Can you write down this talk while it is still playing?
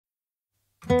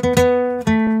I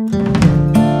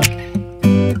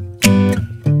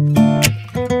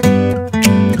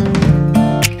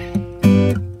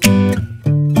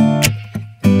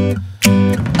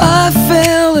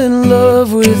fell in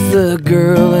love with a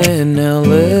girl in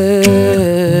LA.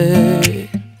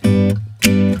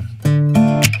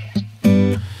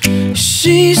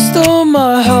 She stole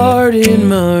my heart in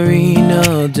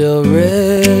Marina del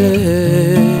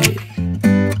Rey.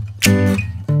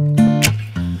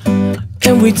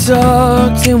 And we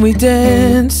talked and we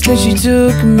danced, and she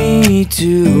took me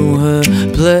to her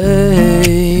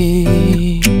place.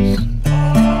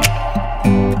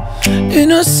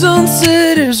 In a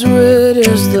sunset as red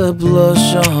as the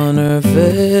blush on her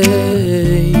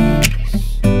face.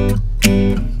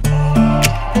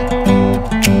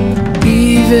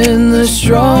 Even the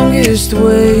strongest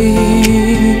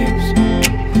waves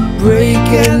break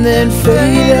and then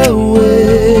fade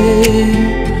away.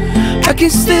 I can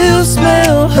still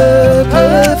smell her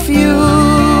perfume.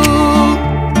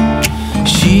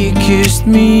 She kissed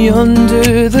me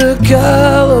under the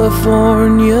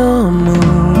California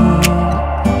moon.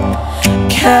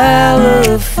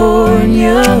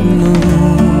 California moon.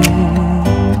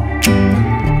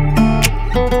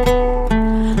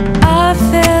 I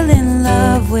fell in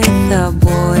love with a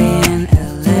boy in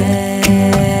LA.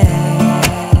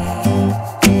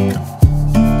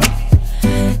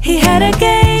 He had a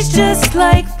gaze just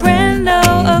like Brando,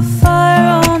 a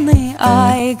fire only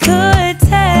I could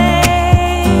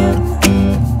tame.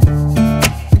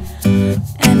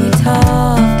 And we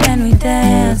talked and we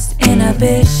danced,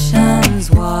 inhibitions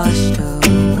washed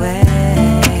away.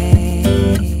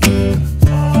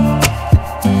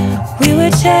 We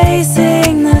were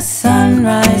chasing the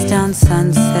sunrise down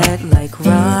sunset like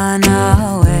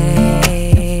runaways.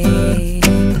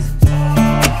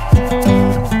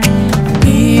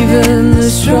 Even the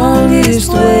strongest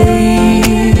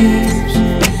waves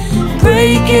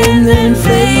break and then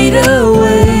fade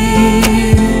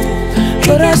away.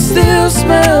 But I still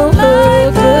smell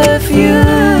her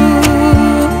perfume.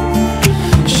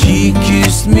 She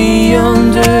kissed me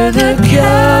under the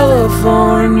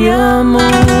California moon.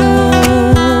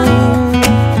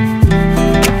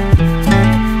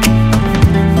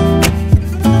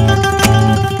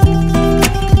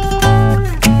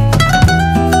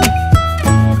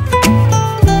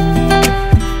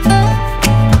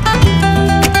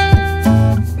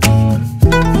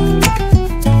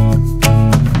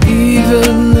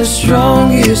 Even the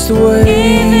strongest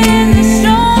waves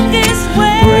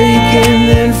break and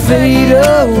then fade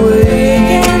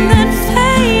away.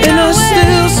 And I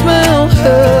still smell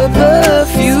her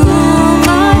perfume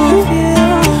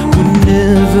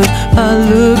whenever I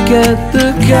look at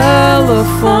the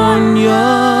California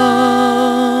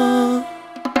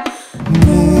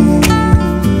moon.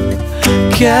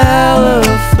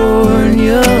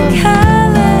 California moon.